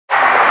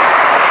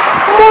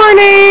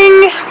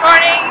morning! Good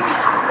morning!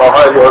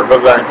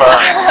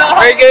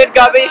 Very good,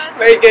 Gabby.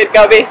 Very good,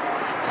 Gabby.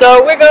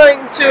 So we're going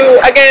to,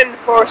 again,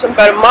 for some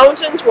kind of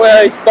mountains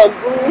where it's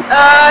bamboo.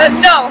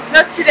 No,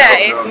 not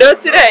today.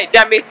 Not today,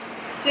 damn it.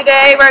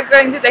 Today we're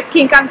going to the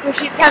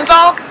Kinkaku-ji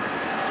temple.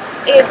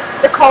 It's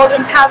the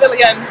Golden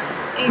Pavilion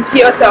in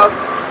Kyoto.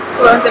 It's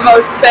one of the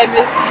most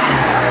famous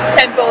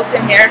temples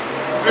in here.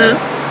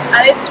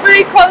 And it's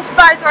really close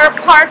by to our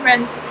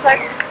apartment. It's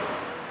like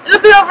a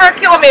little bit over a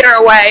kilometer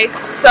away,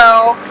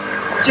 so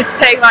it should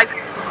take like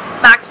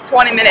max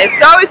 20 minutes.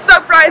 Oh, it's so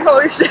bright,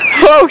 holy shit!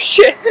 Oh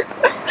shit!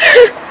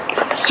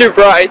 It's too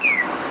bright.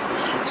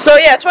 So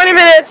yeah, 20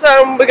 minutes,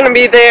 we're gonna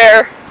be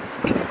there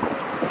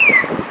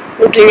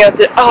looking at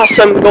the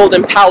awesome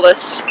Golden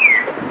Palace.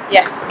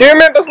 Yes. Do you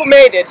remember who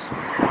made it?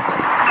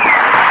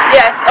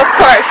 Yes, of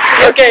course.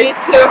 Yes, okay. Me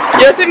too.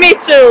 Yes, me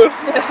too.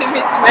 Yes,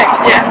 me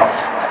too. Yeah.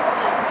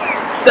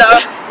 So.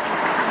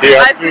 He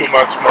had too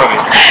much money.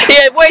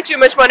 He had way too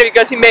much money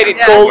because he made it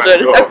yeah.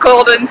 golden. A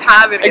golden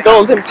pavilion. A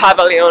golden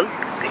pavilion.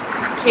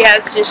 He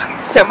has just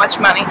so much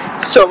money.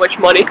 So much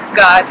money.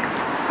 God.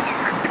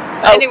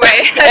 Oh.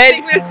 Anyway, I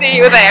think we'll see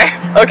you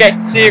there. Okay,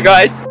 see you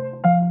guys.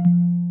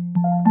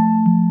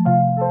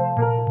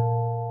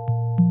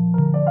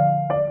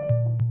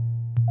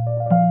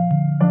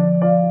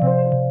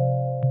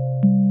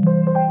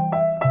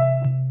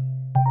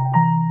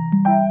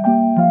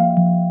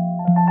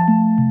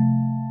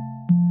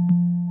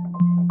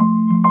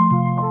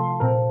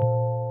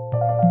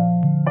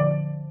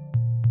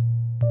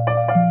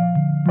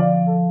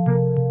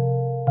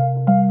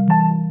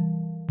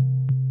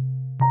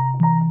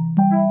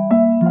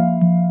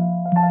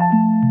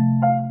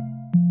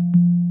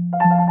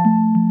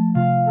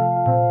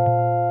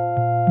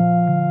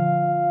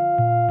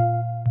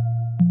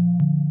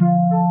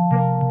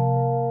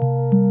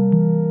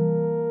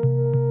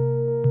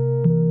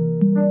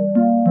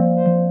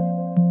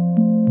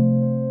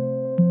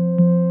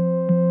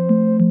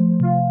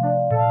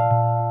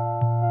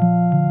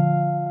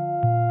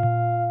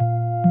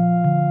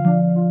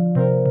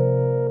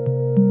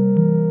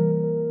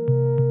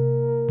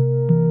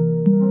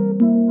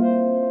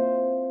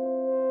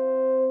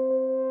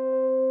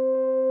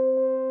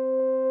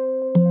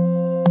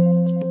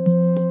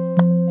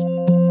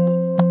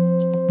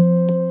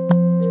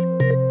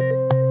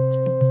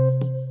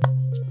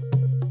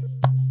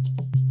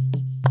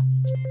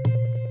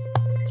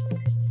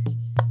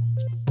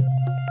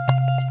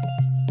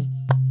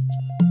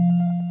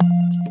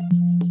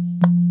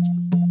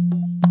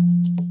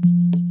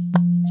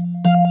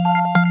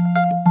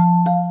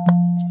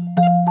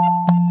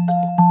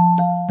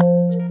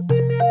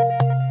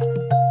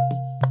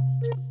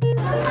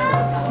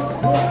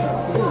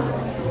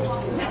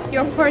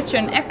 Your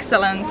fortune,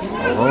 excellent.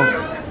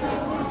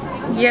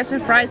 Yes,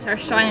 and fries are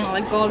shining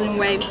like golden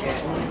waves.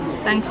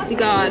 Thanks to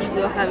God,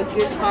 we'll have a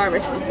good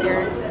harvest this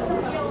year.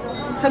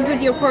 How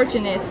good your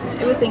fortune is.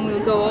 Everything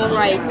will go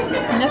alright.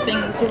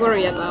 Nothing to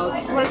worry about.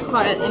 Work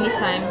hard at any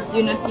time.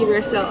 Do not give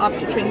yourself up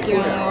to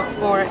drinking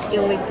or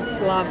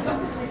illicit love.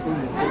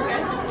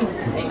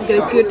 Get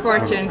a good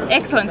fortune.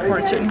 Excellent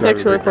fortune.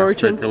 Excellent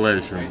fortune.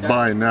 Speculation.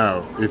 By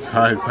now, it's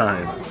high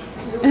time.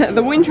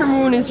 The winter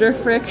moon is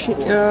reflection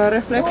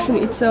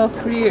itself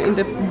clear in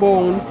the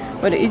bone,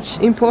 but it's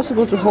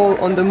impossible to hold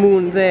on the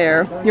moon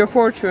there. Your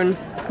fortune,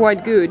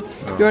 quite good.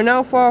 You are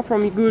now far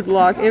from good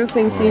luck.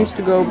 Everything seems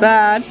to go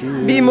bad.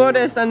 Be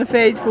modest and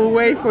faithful.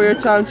 Wait for your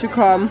time to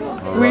come.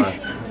 Wish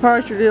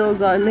hard to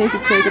realize I make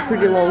it take a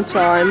pretty long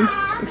time.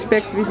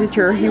 Expect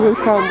visitor. He will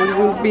come, but it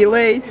will be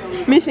late.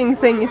 Missing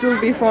thing. It will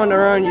be found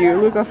around you.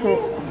 Look out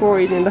for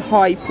it in the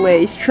high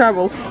place.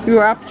 Travel. You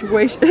are apt to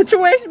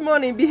waste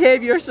money.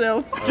 Behave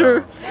yourself.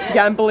 True.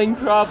 Gambling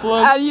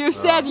problem. And you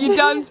said you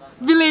don't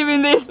believe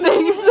in these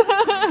things.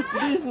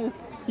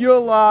 Business. Your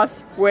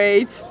loss.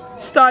 Wait.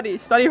 Study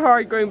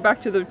hard, going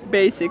back to the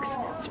basics.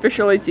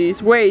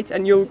 Specialties. Wait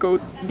and you'll go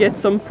get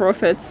some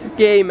profits.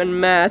 Game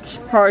and match.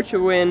 Hard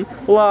to win.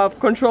 Love.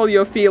 Control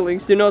your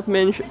feelings. Do not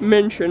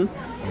mention.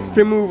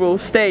 Removal.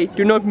 Stay.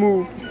 Do not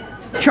move.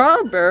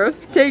 Childbirth.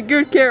 Take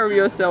good care of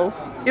yourself.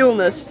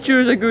 Illness.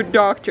 Choose a good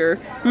doctor.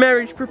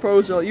 Marriage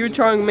proposal. Your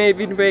tongue may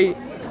betray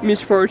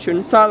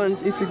misfortune.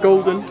 Silence is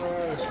golden.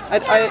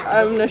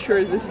 I'm not sure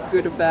if this is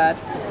good or bad.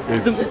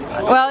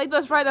 Well, it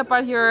was right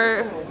about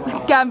your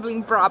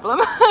gambling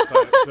problem.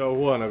 Se on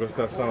huono,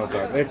 koska tässä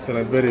sanotaan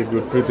excellent, very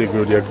good, pretty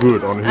good ja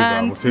good on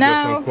hyvä, mutta sitten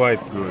jos on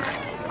quite good.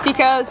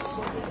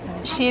 Because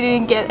she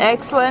didn't get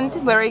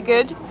excellent, very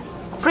good,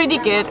 pretty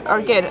good,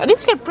 or good. Oh,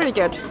 this get pretty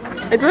good.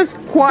 It was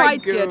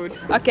quite good.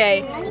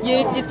 Okay,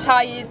 you need to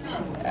tie it,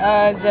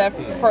 the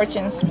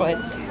fortune split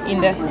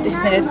in the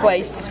designated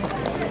place.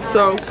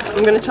 So,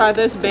 I'm gonna try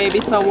this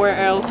baby somewhere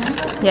else.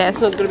 Yes.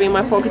 It's not gonna be in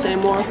my pocket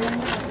anymore.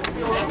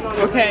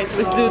 Okay,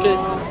 let's do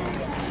this.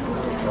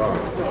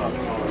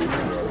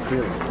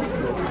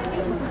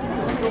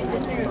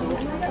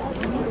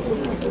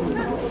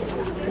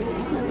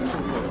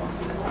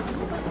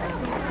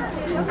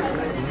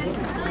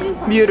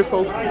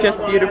 Beautiful, just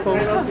beautiful.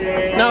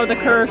 Now the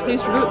curse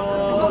is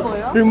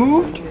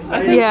removed.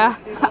 Yeah,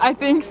 I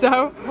think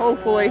so.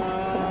 Hopefully.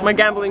 My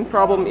gambling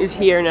problem is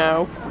here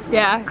now.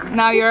 Yeah,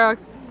 now you're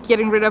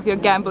getting rid of your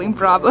gambling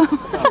problem.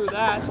 Do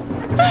that.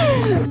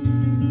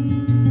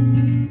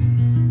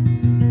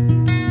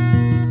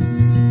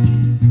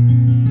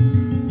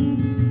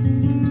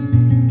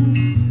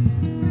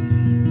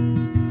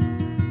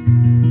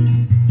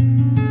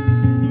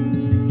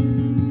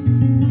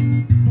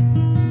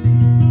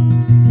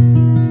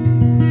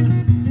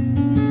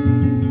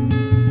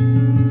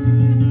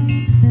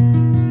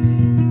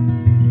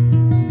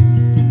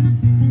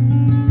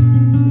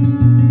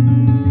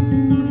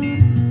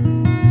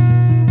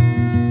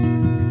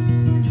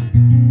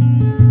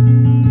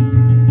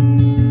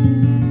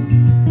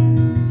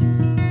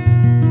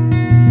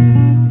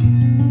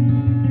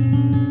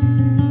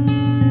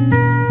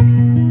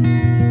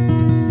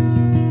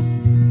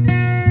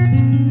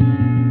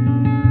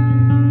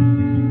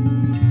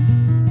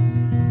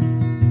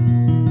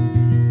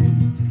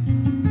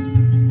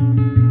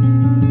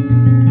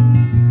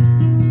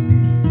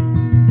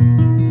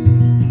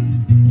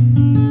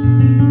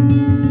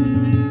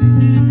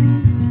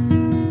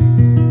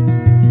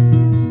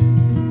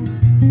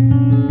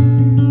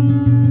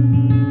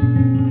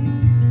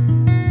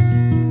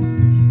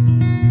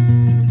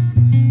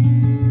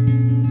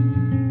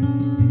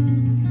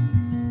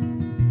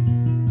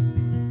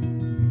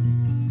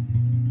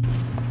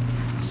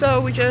 So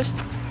we just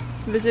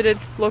visited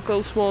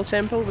local small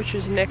temple which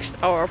is next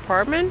our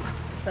apartment.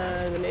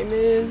 The name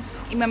is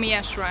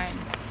Imamiya Shrine.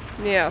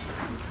 Yeah,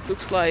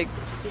 looks like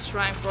It's a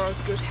shrine for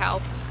good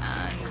health,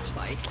 and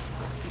like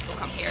people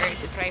come here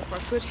to pray for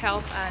good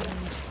health and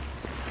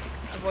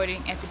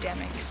avoiding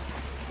epidemics.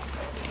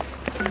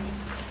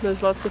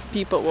 there's lots of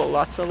people, well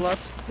lots and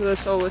lots.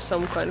 There's always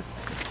some kind of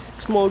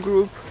small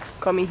group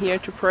coming here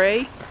to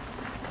pray,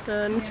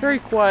 and it's very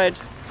quiet.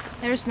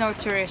 There's no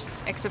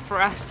tourists except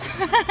for us.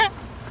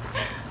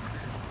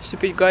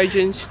 Stupid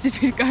gaijins.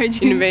 Stupid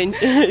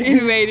gaijins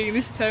invading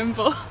this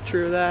temple.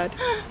 True that.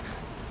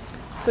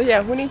 So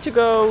yeah, we need to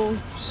go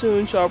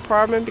soon to our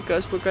apartment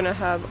because we're gonna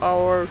have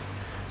our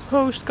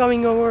host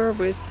coming over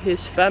with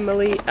his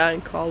family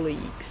and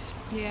colleagues.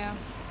 Yeah.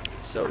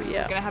 So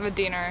yeah. We're gonna have a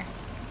dinner,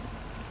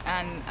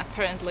 and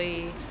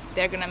apparently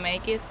they're gonna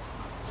make it,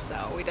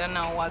 so we don't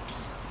know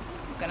what's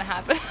gonna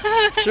happen.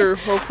 Sure,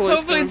 hopefully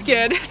it's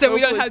good, so we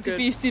don't have good. to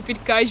be stupid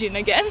gaijin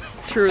again.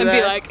 True and that.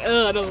 be like,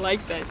 oh, I don't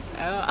like this.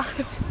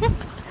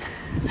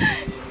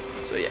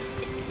 So yeah,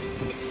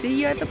 see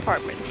you at the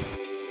apartment.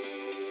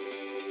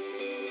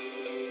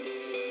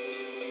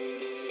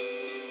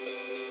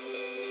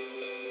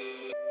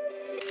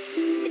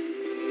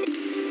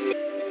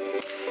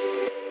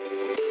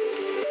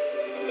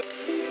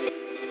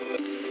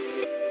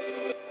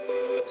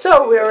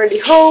 So we're already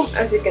home,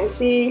 as you can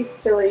see.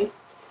 Billy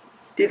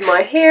did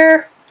my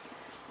hair.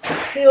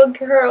 Little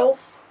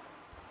girls.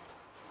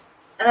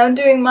 And I'm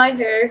doing my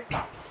hair.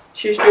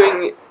 She's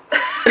doing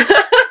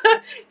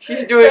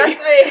she's doing Trust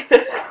me.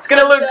 It's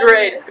gonna look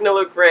great, it's gonna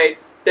look great,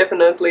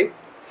 definitely.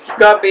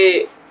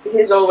 Gabi,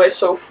 he's always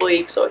so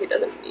fleek, so he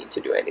doesn't need to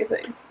do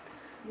anything.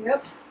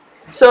 Yep.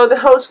 So the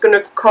host's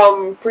gonna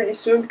come pretty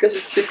soon because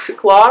it's 6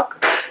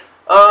 o'clock.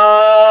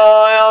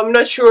 I'm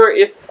not sure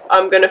if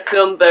I'm gonna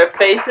film their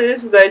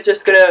faces. They're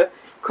just gonna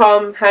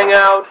come, hang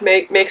out,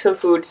 make some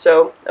food.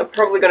 So I'm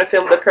probably gonna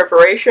film the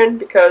preparation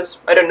because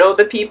I don't know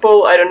the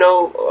people. I don't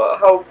know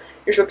how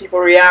usually people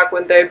react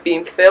when they're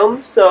being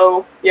filmed.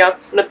 So yeah,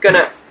 I'm not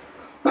gonna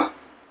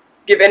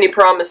give any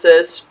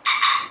promises.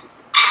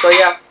 So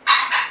yeah,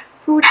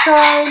 food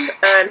time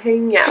and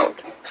hanging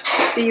out.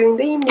 See you in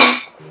the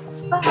evening.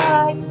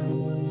 Bye.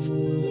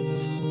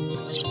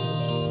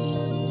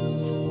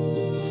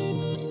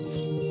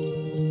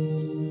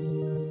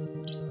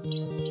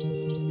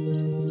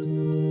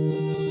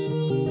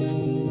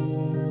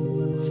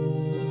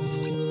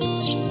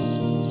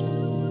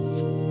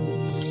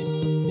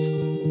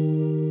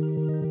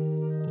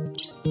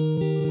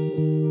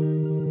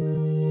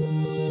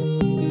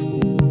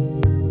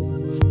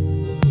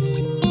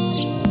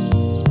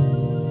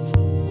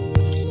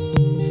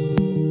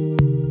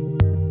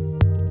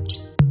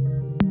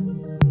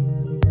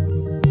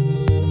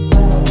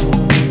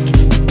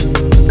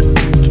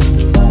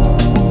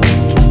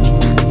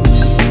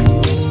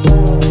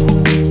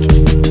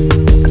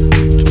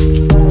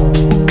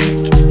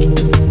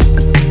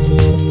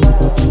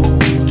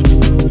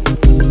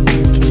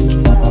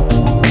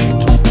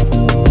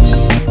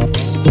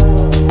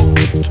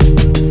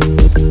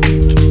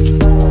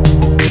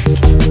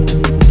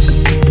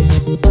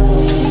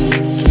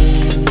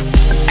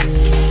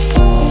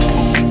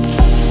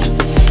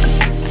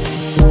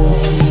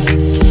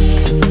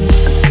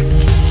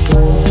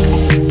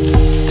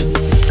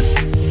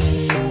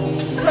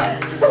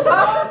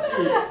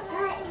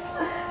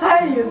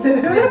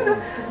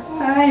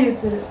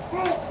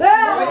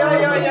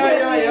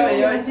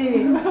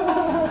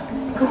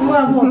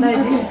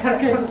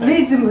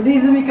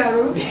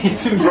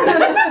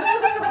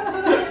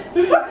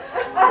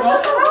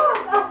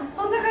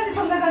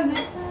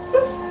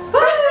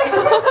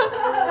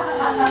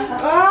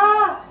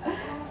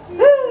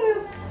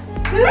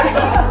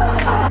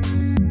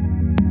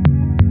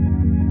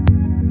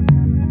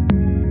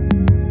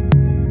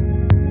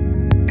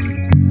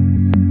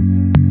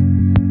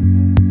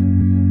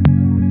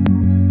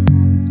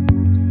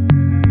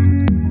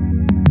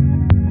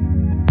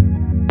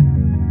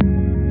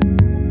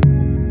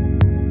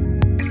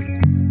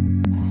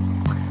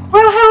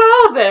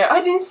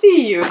 I didn't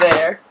see you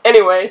there.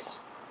 Anyways,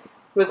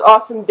 it was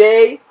awesome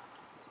day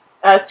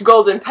at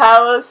Golden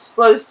Palace.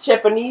 What is the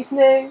Japanese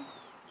name?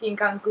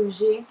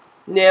 Kinkaku-ji.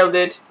 Nailed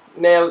it.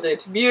 Nailed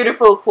it.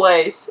 Beautiful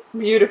place.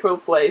 Beautiful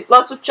place.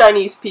 Lots of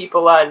Chinese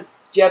people and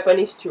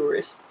Japanese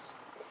tourists.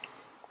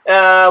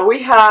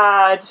 We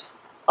had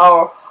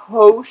our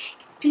host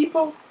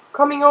people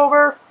coming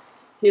over.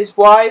 His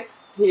wife,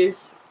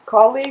 his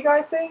colleague,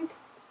 I think.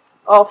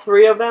 All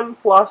three of them,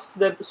 plus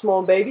the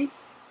small baby.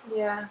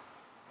 Yeah.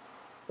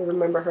 I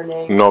remember her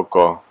name.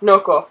 Noko.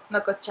 Noko.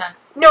 Noko-chan.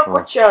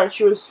 Noko-chan.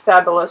 She was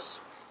fabulous.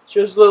 She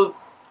was a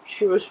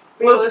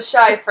little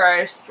shy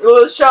first. A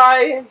little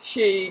shy.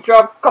 She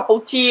dropped a couple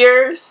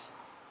tears,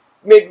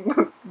 maybe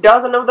a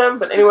dozen of them.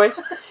 But anyways,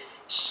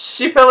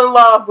 she fell in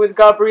love with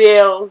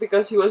Gabriel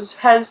because he was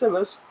handsome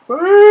as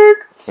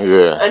fuck.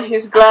 Yeah. And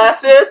his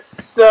glasses.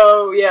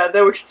 So yeah,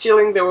 they were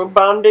chilling. They were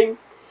bonding.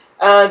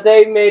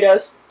 They made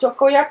us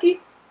takoyaki.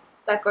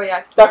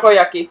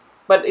 Takoyaki.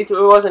 But it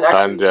wasn't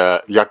actually.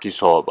 And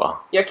yakisoba.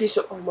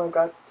 Yakisoba. Oh my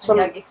god.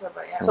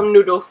 Yakisoba, yeah. Some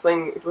noodle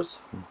thing. It was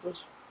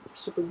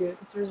super good.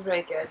 It was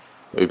really good.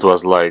 It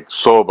was like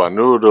soba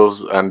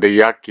noodles, and the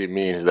yaki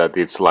means that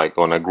it's like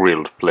on a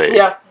grilled plate.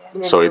 Yeah.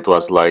 So it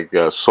was like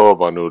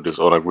soba noodles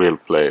on a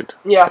grilled plate.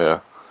 Yeah. Yeah.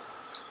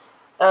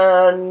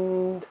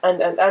 And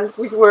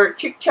we were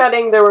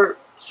chit-chatting. They were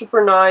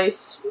super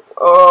nice.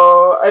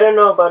 I don't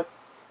know, but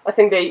I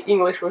think the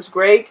English was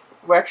great.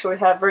 We actually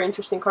had very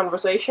interesting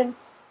conversation.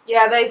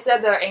 Yeah, they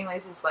said their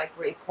English is like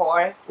really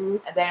poor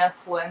and they're not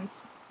fluent,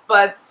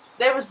 but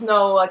there was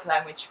no like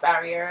language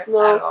barrier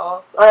at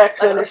all. I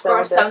actually like, understand. of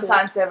course,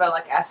 sometimes they were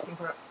like asking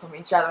from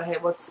each other, "Hey,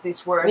 what's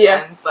this word?"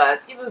 Yeah. But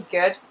it was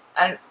good,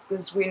 and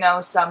because we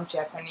know some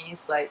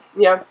Japanese, like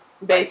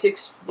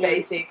basics,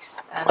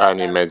 and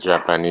Anime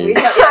Japanese.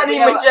 we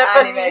know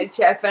Anime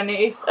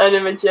Japanese.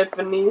 Anime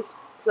Japanese.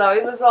 So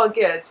it was all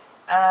good.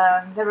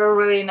 They were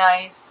really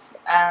nice,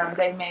 and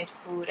they made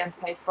food and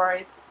paid for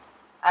it.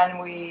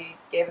 And we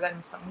gave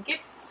them some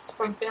gifts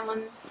from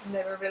Finland, and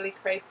they were really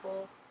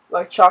grateful.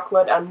 Like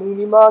chocolate and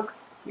Moomy mug.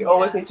 You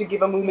always need to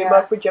give a Moomy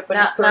mug for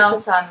Japanese person.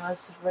 Nao-san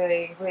was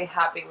really, really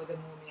happy with the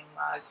Moomy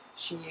mug.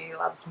 She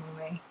loves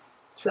Moomy.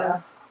 True.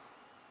 So.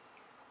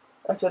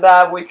 After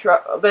that,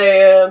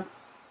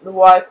 the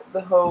wife of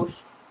the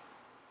host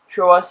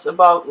show us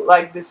about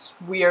like this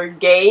weird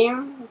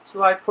game. It's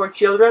like for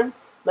children.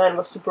 Man, it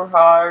was super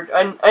hard.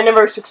 I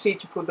never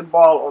succeed to put the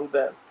ball on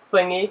the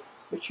thingy.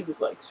 But she was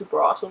like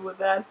super awesome with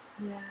that.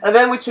 Yeah. And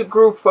then we took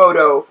group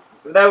photo.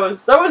 That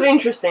was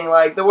interesting.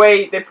 Like the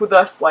way they put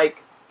us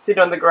like sit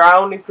on the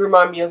ground. It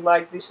reminded me of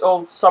like these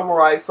old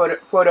samurai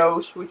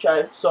photos which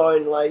I saw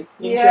in like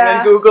YouTube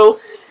and Google.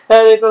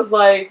 And it was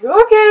like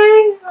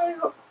okay.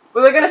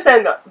 Well, they're gonna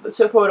send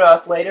the photo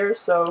us later.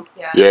 So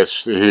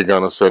yes, he's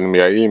gonna send me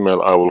an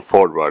email. I will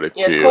forward it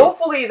to you.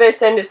 Hopefully they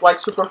send this like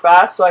super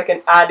fast so I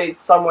can add it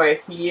somewhere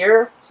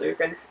here so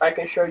I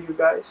can show you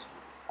guys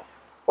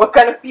what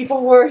kind of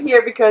people were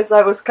here, because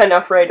I was kind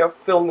of afraid of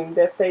filming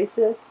their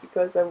faces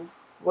because I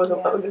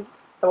wasn't.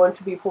 I want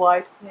to be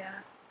polite. Yeah.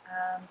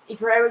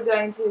 If you're ever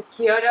going to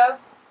Kyoto,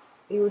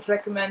 we would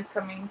recommend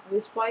coming to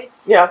this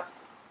place. Yeah.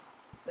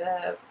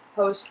 The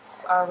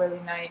hosts are really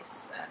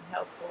nice and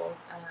helpful,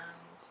 and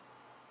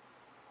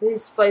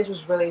this place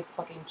was really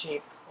fucking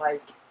cheap.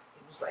 Like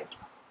it was like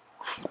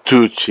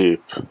too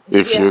cheap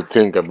if you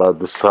think about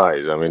the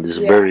size. I mean, it's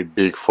very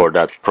big for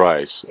that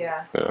price.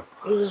 Yeah. It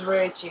was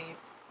really cheap.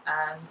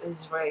 And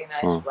it's a really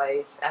nice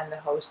place, and the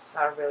hosts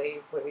are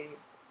really, really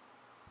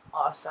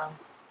awesome.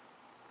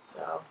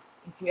 So,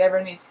 if you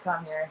ever need to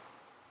come here,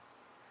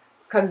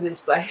 come to this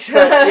place.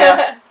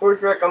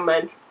 Would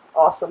recommend.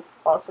 Awesome.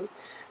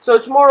 So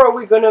tomorrow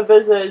we're gonna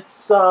visit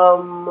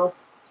some.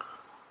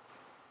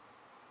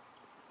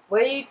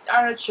 We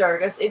are not sure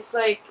because it's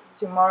like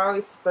tomorrow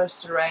it's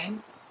supposed to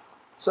rain.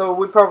 So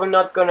we're probably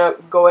not gonna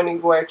go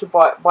anywhere to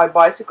buy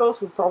bicycles.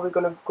 We're probably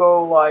gonna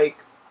go like.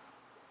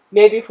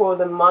 Maybe for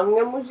the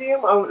manga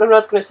museum. I'm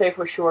not gonna say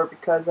for sure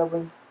because I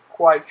wasn't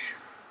quite sure.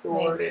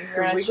 Maybe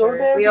we're not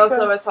sure. We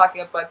also were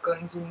talking about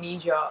going to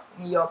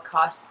Nijo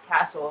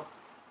Castle,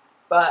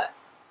 but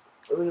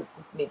we would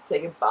need to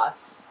take a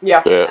bus.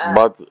 Yeah,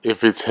 but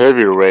if it's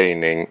heavy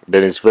raining,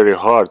 then it's very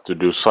hard to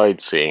do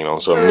sightseeing on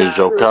some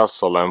Nijo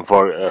Castle, and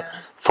for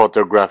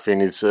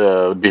photographing it's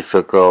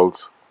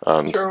difficult.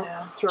 And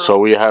so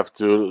we have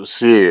to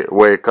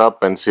wake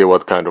up and see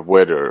what kind of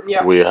weather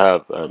we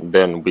have, and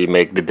then we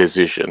make the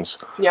decisions.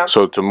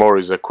 So tomorrow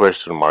is a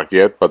question mark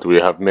yet, but we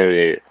have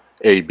many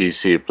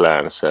ABC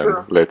plans,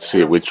 and let's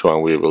see which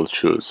one we will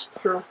choose.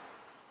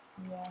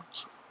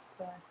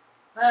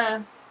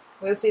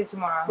 We'll see you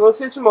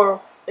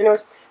tomorrow. Anyways,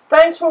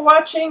 thanks for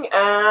watching,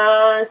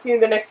 and see you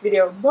in the next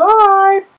video. Bye!